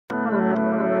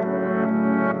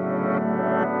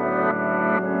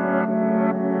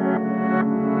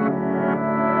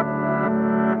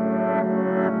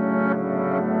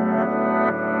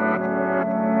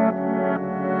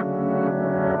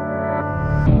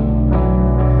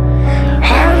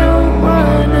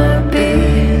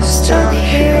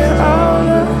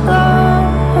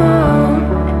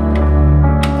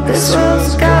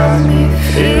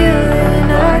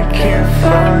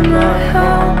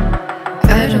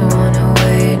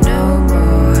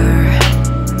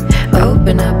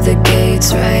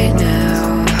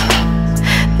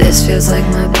feels like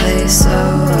my place, so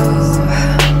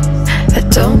I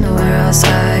don't know where else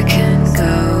I can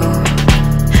go.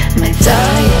 Might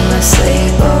die in my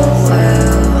sleep, oh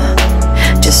well.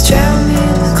 Just drown me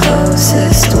in the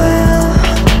closest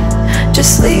well.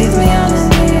 Just leave me on the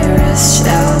nearest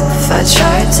shelf. I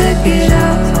tried to get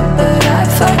out, but I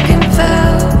fucking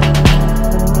fell.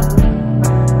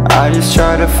 I just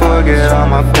try to forget all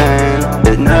my pain.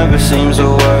 It never seems to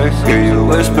work. Hear you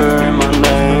whispering my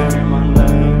name.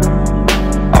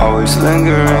 Always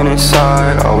lingering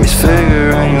inside, always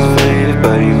figuring you leave,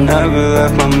 but you never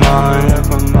left my mind.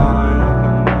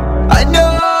 I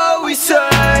know we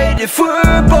said if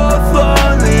we're both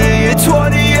lonely in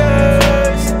 20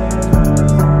 years,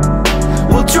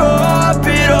 we'll drop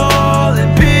it all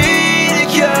and be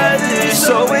together,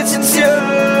 so it's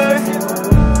sincere.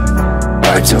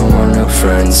 I don't want no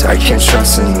friends, I can't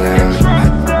trust in them.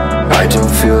 I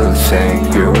don't feel a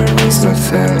thing, your word means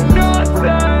nothing.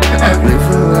 I live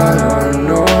a lot on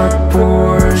North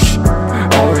Porch,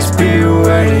 always be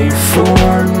waiting for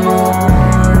more.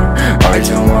 I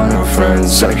don't want no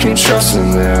friends, I can't trust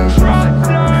in them.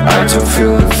 I don't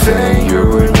feel a thing, your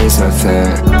word means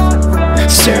nothing.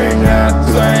 Staring at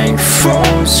blank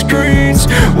phone screens,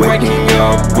 waking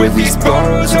up with these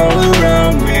bottles all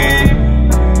around me.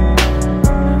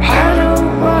 I don't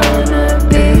wanna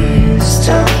be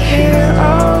stuck here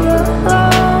all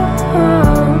alone.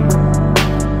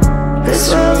 This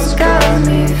world's got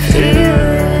me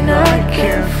feeling I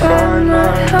can't find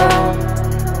my home.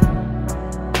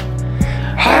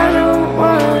 I don't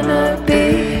wanna be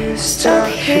stuck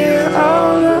here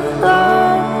all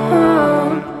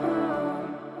alone.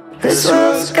 This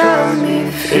world's got me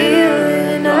feeling